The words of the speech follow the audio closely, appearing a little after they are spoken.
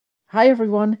Hi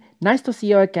everyone, nice to see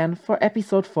you again for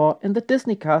episode 4 in the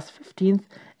Disney Cars 15th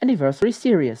Anniversary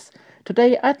series.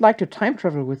 Today I'd like to time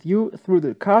travel with you through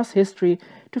the Cars history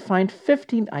to find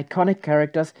 15 iconic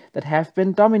characters that have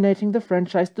been dominating the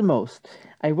franchise the most.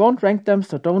 I won't rank them,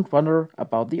 so don't wonder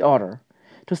about the order.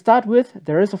 To start with,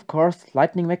 there is of course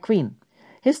Lightning McQueen.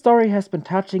 His story has been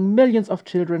touching millions of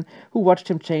children who watched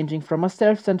him changing from a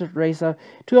self-centered racer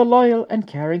to a loyal and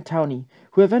caring townie,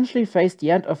 who eventually faced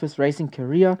the end of his racing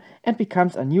career and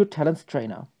becomes a new talents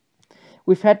trainer.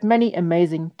 We've had many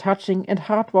amazing, touching and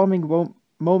heartwarming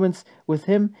moments with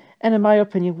him, and in my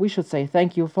opinion we should say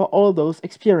thank you for all those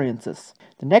experiences.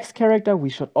 The next character we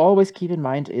should always keep in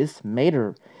mind is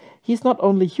Mater. He's not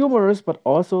only humorous but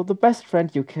also the best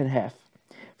friend you can have.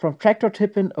 From tractor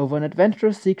tipping over an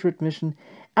adventurous secret mission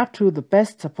up to the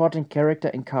best supporting character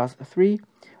in Cars 3,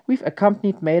 we've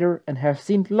accompanied Mater and have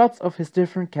seen lots of his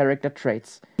different character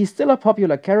traits. He's still a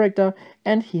popular character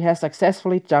and he has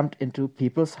successfully jumped into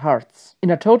people's hearts.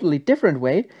 In a totally different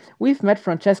way, we've met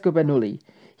Francesco Bernoulli.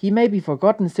 He may be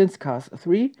forgotten since Cars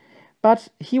 3, but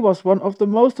he was one of the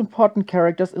most important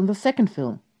characters in the second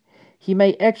film. He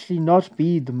may actually not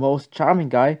be the most charming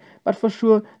guy, but for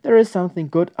sure there is something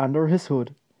good under his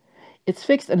hood. It's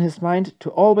fixed in his mind to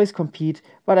always compete,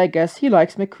 but I guess he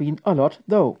likes McQueen a lot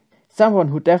though. Someone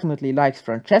who definitely likes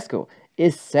Francesco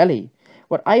is Sally.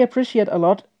 What I appreciate a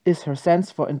lot is her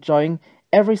sense for enjoying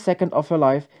every second of her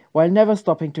life while never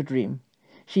stopping to dream.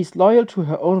 She's loyal to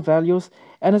her own values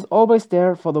and is always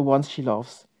there for the ones she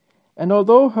loves. And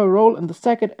although her role in the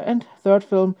second and third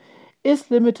film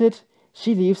is limited,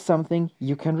 she leaves something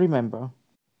you can remember.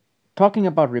 Talking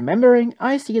about remembering,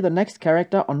 I see the next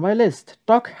character on my list,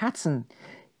 Doc Hudson.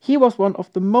 He was one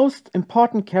of the most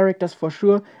important characters for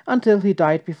sure until he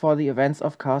died before the events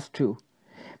of Cars 2.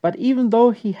 But even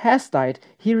though he has died,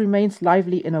 he remains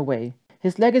lively in a way.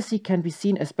 His legacy can be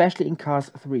seen especially in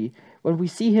Cars 3, when we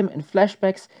see him in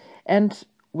flashbacks and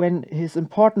when his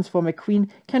importance for McQueen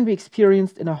can be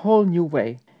experienced in a whole new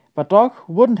way. But Doc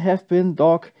wouldn't have been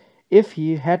Doc if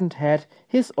he hadn't had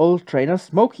his old trainer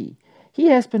Smokey. He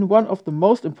has been one of the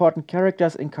most important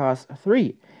characters in Cars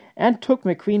 3 and took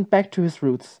McQueen back to his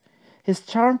roots. His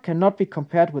charm cannot be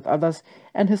compared with others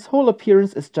and his whole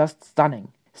appearance is just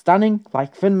stunning. Stunning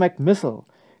like Finn McMissile,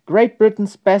 Great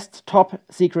Britain's best top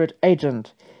secret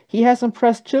agent. He has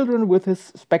impressed children with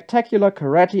his spectacular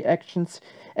karate actions,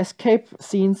 escape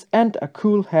scenes and a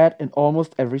cool head in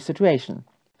almost every situation.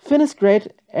 Finn is great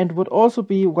and would also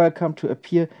be welcome to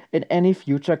appear in any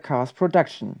future Cars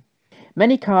production.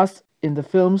 Many Cars in the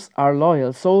films are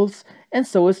loyal souls, and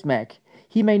so is Mac.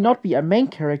 He may not be a main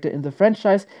character in the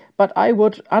franchise, but I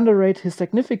would underrate his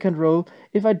significant role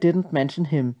if I didn't mention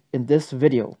him in this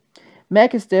video.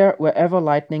 Mac is there wherever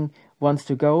Lightning wants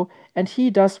to go, and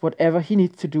he does whatever he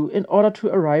needs to do in order to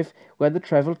arrive where the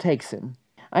travel takes him.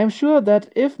 I am sure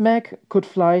that if Mac could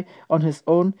fly on his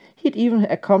own, he'd even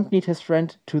accompanied his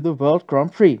friend to the World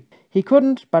Grand Prix. He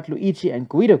couldn't, but Luigi and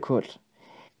Guido could.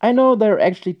 I know there are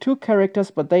actually two characters,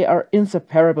 but they are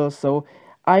inseparable, so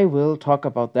I will talk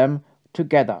about them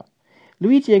together.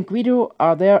 Luigi and Guido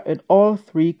are there in all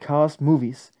three Cars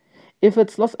movies. If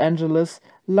it's Los Angeles,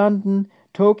 London,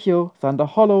 Tokyo, Thunder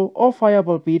Hollow or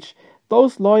Fireball Beach,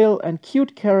 those loyal and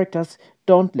cute characters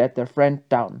don't let their friend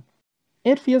down.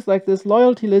 It feels like this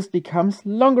loyalty list becomes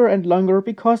longer and longer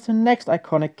because the next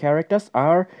iconic characters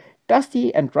are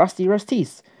Dusty and Rusty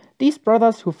Rusties. These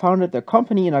brothers who founded their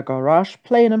company in a garage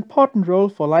play an important role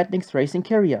for Lightning's racing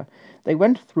career. They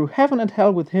went through heaven and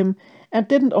hell with him and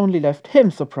didn't only left him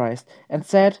surprised and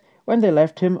sad when they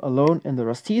left him alone in the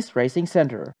Rusties Racing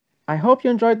Center. I hope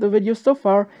you enjoyed the video so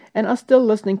far and are still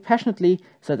listening passionately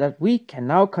so that we can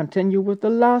now continue with the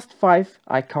last 5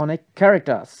 iconic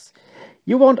characters.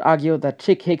 You won't argue that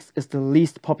Chick Hicks is the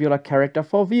least popular character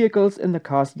for vehicles in the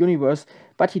Cars universe,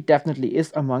 but he definitely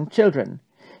is among children.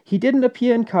 He didn't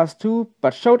appear in Cars 2,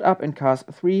 but showed up in Cars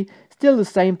 3, still the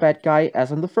same bad guy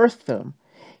as in the first film.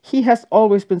 He has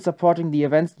always been supporting the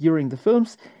events during the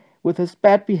films with his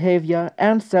bad behavior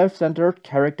and self-centered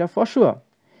character for sure.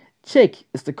 Chick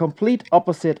is the complete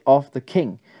opposite of the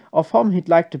King, of whom he'd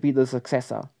like to be the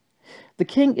successor. The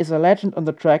King is a legend on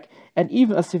the track and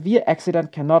even a severe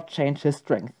accident cannot change his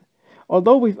strength.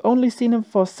 Although we've only seen him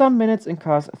for some minutes in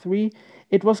Cars 3,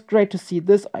 it was great to see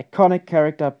this iconic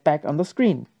character back on the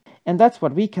screen. And that's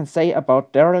what we can say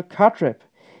about Daryl Cartrip.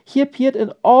 He appeared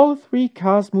in all 3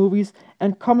 Cars movies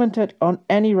and commented on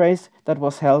any race that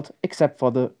was held, except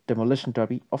for the Demolition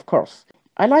Derby, of course.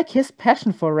 I like his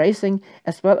passion for racing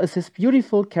as well as his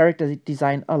beautiful character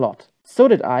design a lot. So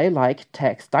did I like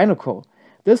Tex Dinoco.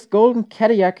 This golden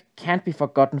Cadillac can't be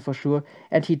forgotten for sure,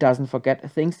 and he doesn't forget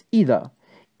things either.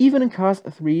 Even in Cars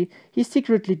 3, he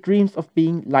secretly dreams of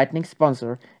being Lightning's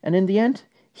sponsor, and in the end,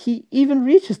 he even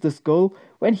reaches this goal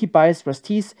when he buys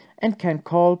Prestige and can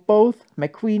call both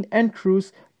McQueen and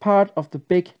Cruz part of the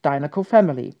big Dynaco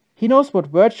family. He knows what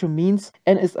virtue means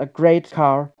and is a great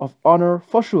car of honor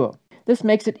for sure. This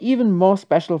makes it even more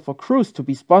special for Cruz to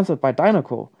be sponsored by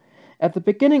Dynaco. At the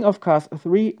beginning of Cars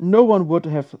 3, no one would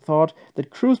have thought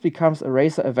that Cruz becomes a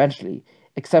racer eventually,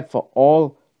 except for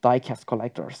all diecast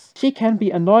collectors. She can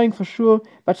be annoying for sure,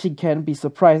 but she can be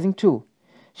surprising too.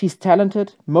 She's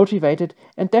talented, motivated,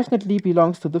 and definitely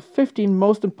belongs to the 15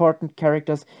 most important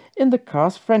characters in the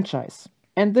Cars franchise.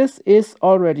 And this is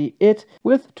already it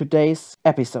with today's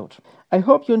episode. I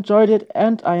hope you enjoyed it,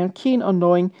 and I am keen on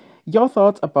knowing your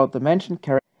thoughts about the mentioned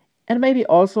characters and maybe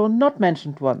also not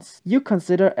mentioned ones you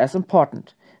consider as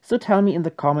important. So tell me in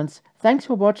the comments. Thanks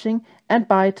for watching, and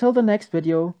bye till the next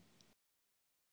video.